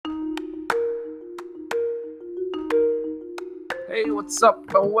Hey, what's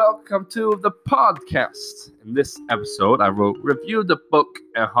up, and welcome to the podcast. In this episode, I will review the book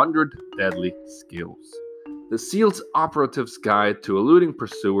 100 Deadly Skills. The SEAL's Operative's Guide to Eluding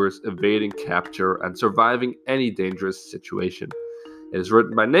Pursuers, Evading Capture, and Surviving Any Dangerous Situation. It is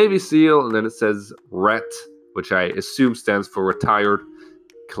written by Navy SEAL, and then it says RET, which I assume stands for Retired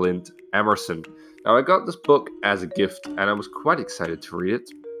Clint Emerson. Now, I got this book as a gift, and I was quite excited to read it.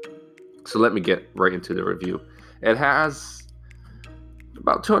 So let me get right into the review. It has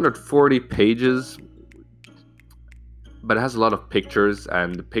about 240 pages, but it has a lot of pictures,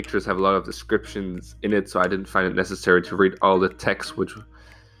 and the pictures have a lot of descriptions in it, so I didn't find it necessary to read all the text, which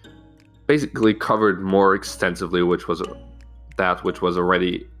basically covered more extensively, which was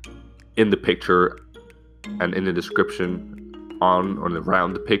already in the picture and in the description on or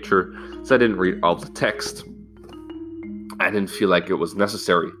around the picture, so I didn't read all the text. I didn't feel like it was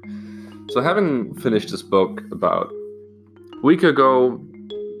necessary. So having finished this book about a week ago,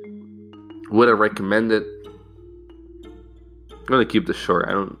 would I recommend it? I'm going to keep this short.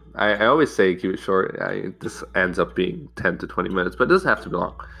 I always say keep it short. This ends up being 10 to 20 minutes, but it doesn't have to be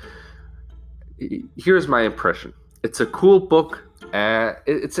long. Here's my impression. It's a cool book.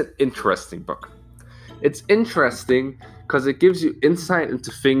 It's an interesting book. It's interesting because it gives you insight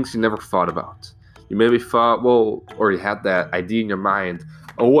into things you never thought about. You maybe thought, or you had that idea in your mind.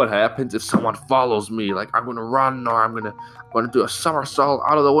 Oh, what happens if someone follows me? Like, I'm going to run, or I'm going to do a somersault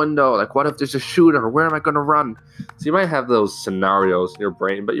out of the window. Like, what if there's a shooter? Where am I going to run? So you might have those scenarios in your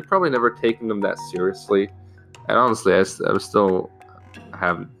brain, but you've probably never taken them that seriously. And honestly, I still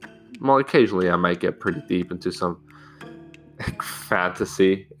haven't. Well, occasionally I might get pretty deep into some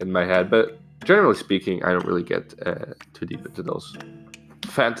fantasy in my head, but generally speaking, I don't really get too deep into those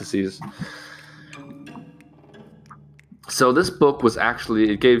fantasies. So this book was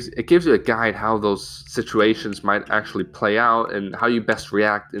actually, it gives you a guide how those situations might actually play out and how you best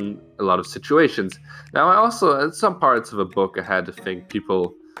react in a lot of situations. Now, I also, in some parts of a book, I had to think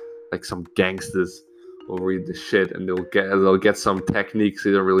people, like some gangsters, will read the shit and they'll get some techniques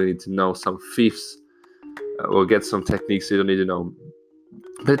you don't really need to know. Some thieves will get some techniques you don't need to know.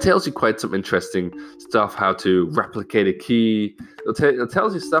 But it tells you quite some interesting stuff, how to replicate a key. It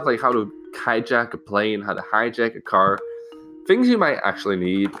tells you stuff like how to hijack a plane, how to hijack a car. Things you might actually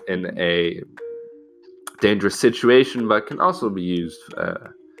need in a dangerous situation, but can also be used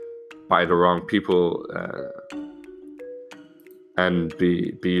by the wrong people and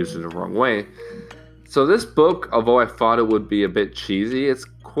be used in the wrong way. So this book, although I thought it would be a bit cheesy, it's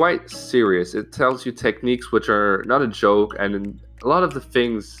quite serious. It tells you techniques which are not a joke, and a lot of the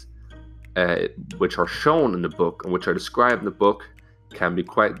things which are shown in the book and which are described in the book can be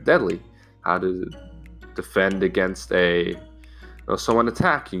quite deadly. How to defend against someone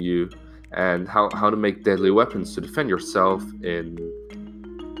attacking you, and how to make deadly weapons to defend yourself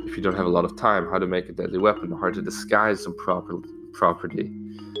if you don't have a lot of time, how to make a deadly weapon, how to disguise some property,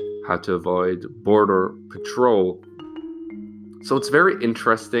 how to avoid border patrol. So it's very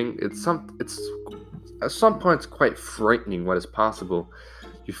interesting. It's at some points quite frightening what is possible.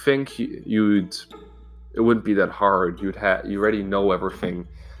 You think it wouldn't be that hard. You already know everything.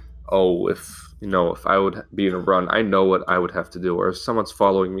 Oh, if I would be in a run, I know what I would have to do. Or if someone's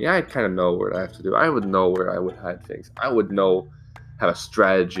following me, I kind of know what I have to do. I would know where I would hide things. I would have a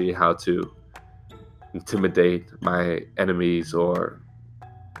strategy how to intimidate my enemies or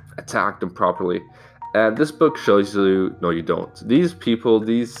attack them properly. And this book shows you, no, you don't. These people,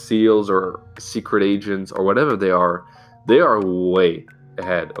 these SEALs or secret agents or whatever they are way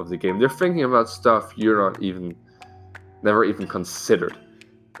ahead of the game. They're thinking about stuff you're never even considered.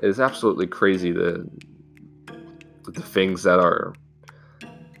 It's absolutely crazy the things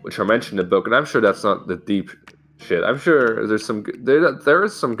which are mentioned in the book, and I'm sure that's not the deep shit. I'm sure there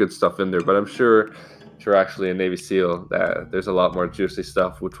is some good stuff in there, but I'm sure if you're actually a Navy SEAL, that there's a lot more juicy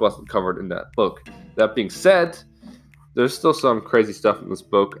stuff which wasn't covered in that book. That being said, there's still some crazy stuff in this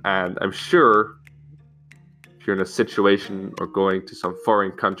book, and I'm sure if you're in a situation or going to some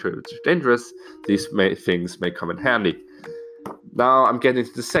foreign country which is dangerous, these things may come in handy. Now I'm getting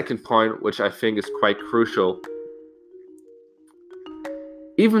to the second point, which I think is quite crucial.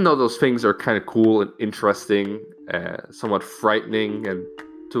 Even though those things are kind of cool and interesting, somewhat frightening, and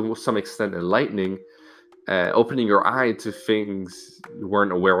to some extent enlightening, opening your eye to things you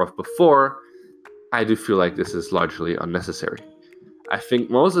weren't aware of before, I do feel like this is largely unnecessary. I think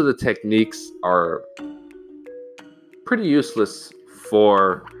most of the techniques are pretty useless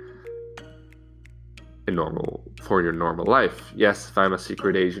for your normal life. Yes, if I'm a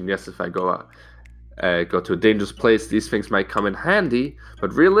secret agent, yes, if I go to a dangerous place, these things might come in handy,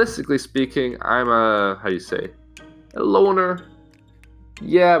 but realistically speaking, I'm a loner.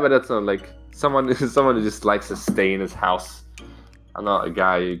 Yeah, but that's not like someone who just likes to stay in his house. I'm not a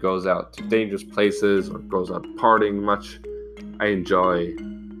guy who goes out to dangerous places or goes out partying much. I enjoy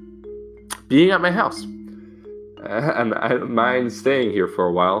being at my house. And I don't mind staying here for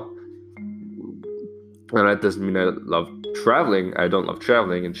a while. And that doesn't mean I love traveling. I don't love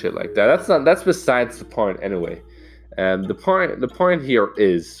traveling and shit like that. That's besides the point anyway. The point here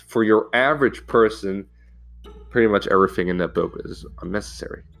is for your average person, pretty much everything in that book is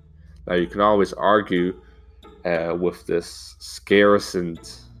unnecessary. Now you can always argue with this scarce and,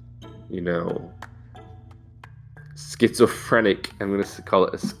 schizophrenic, I'm going to call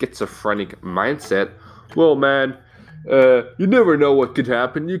it a schizophrenic mindset. Well, man, you never know what could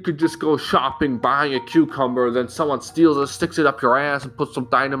happen. You could just go shopping, buying a cucumber, then someone steals it, sticks it up your ass, and puts some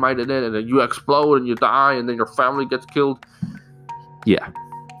dynamite in it, and then you explode and you die, and then your family gets killed. Yeah,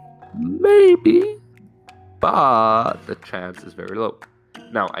 maybe, but the chance is very low.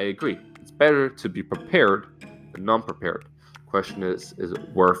 Now, I agree. It's better to be prepared than non-prepared. The question is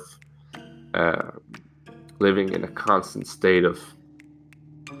it worth living in a constant state of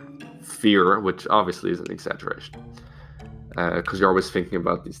fear, which obviously is an exaggeration, because you're always thinking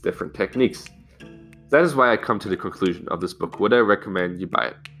about these different techniques. That is why I come to the conclusion of this book. Would I recommend you buy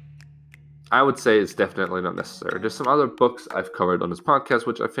it? I would say it's definitely not necessary. There's some other books I've covered on this podcast,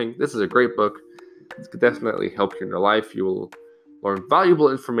 which I think this is a great book. It could definitely help you in your life. You will learn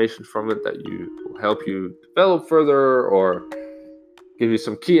valuable information from it that will help you develop further or give you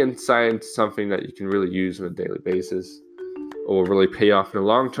some key insight into something that you can really use on a daily basis or will really pay off in the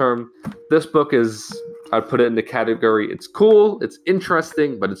long term. This book is, I'd put it in the category, it's cool, it's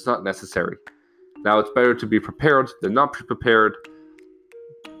interesting, but it's not necessary. Now, it's better to be prepared than not be prepared.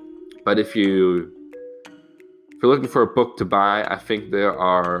 But if you're looking for a book to buy, I think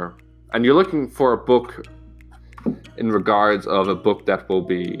and you're looking for a book in regards of a book that will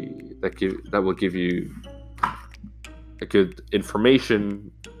give you a good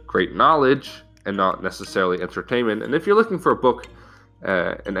information, great knowledge, and not necessarily entertainment. And if you're looking for a book,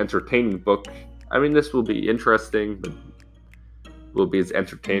 an entertaining book, I mean, this will be interesting, but will be as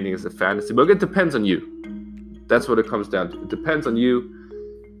entertaining as a fantasy book. It depends on you. That's what it comes down to. It depends on you.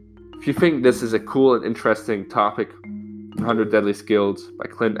 If you think this is a cool and interesting topic, 100 Deadly Skills by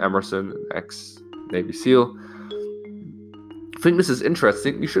Clint Emerson, an ex-Navy SEAL, if you think this is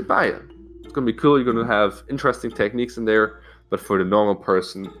interesting, you should buy it. It's going to be cool. You're going to have interesting techniques in there. But for the normal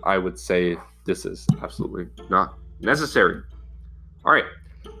person, I would say this is absolutely not necessary. All right.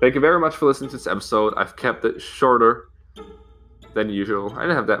 Thank you very much for listening to this episode. I've kept it shorter than usual. I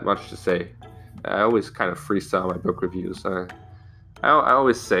didn't have that much to say. I always kind of freestyle my book reviews. I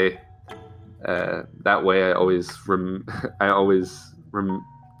always say that way. I always can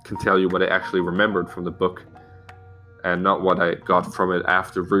tell you what I actually remembered from the book, and not what I got from it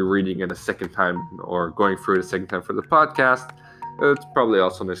after rereading it a second time or going through it a second time for the podcast. It's probably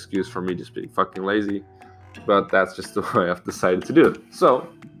also an excuse for me just being fucking lazy, but that's just the way I've decided to do it. So,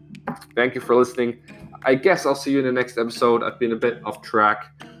 thank you for listening. I guess I'll see you in the next episode. I've been a bit off track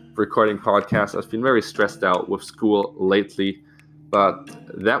for recording podcasts. I've been very stressed out with school lately, but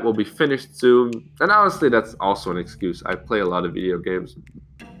that will be finished soon. And honestly, that's also an excuse. I play a lot of video games,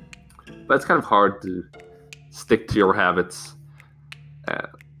 but it's kind of hard to stick to your habits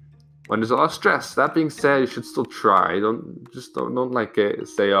when there's a lot of stress. That being said, you should still try. Don't like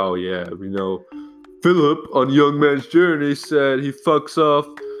say, oh yeah, Philip on Young Man's Journey said he fucks off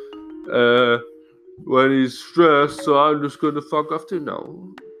when he's stressed, so I'm just gonna fuck off too.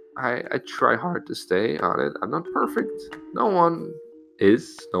 No, I try hard to stay on it. I'm not perfect. No one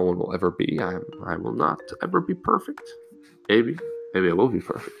is. No one will ever be. I will not ever be perfect. Maybe I will be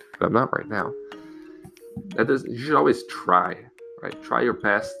perfect, but I'm not right now. You should always try, right? Try your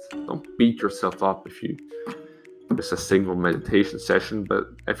best. Don't beat yourself up if you miss a single meditation session. But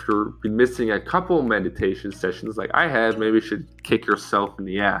if you've been missing a couple meditation sessions like I have, maybe you should kick yourself in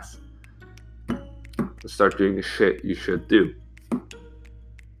the ass and start doing the shit you should do.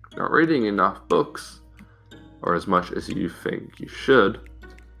 Not reading enough books, or as much as you think you should,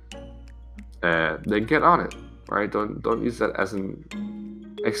 then get on it, right? Don't use that as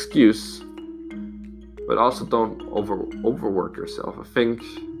an excuse. But also don't overwork yourself. I think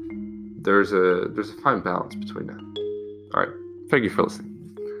there's a fine balance between that. All right. Thank you for listening.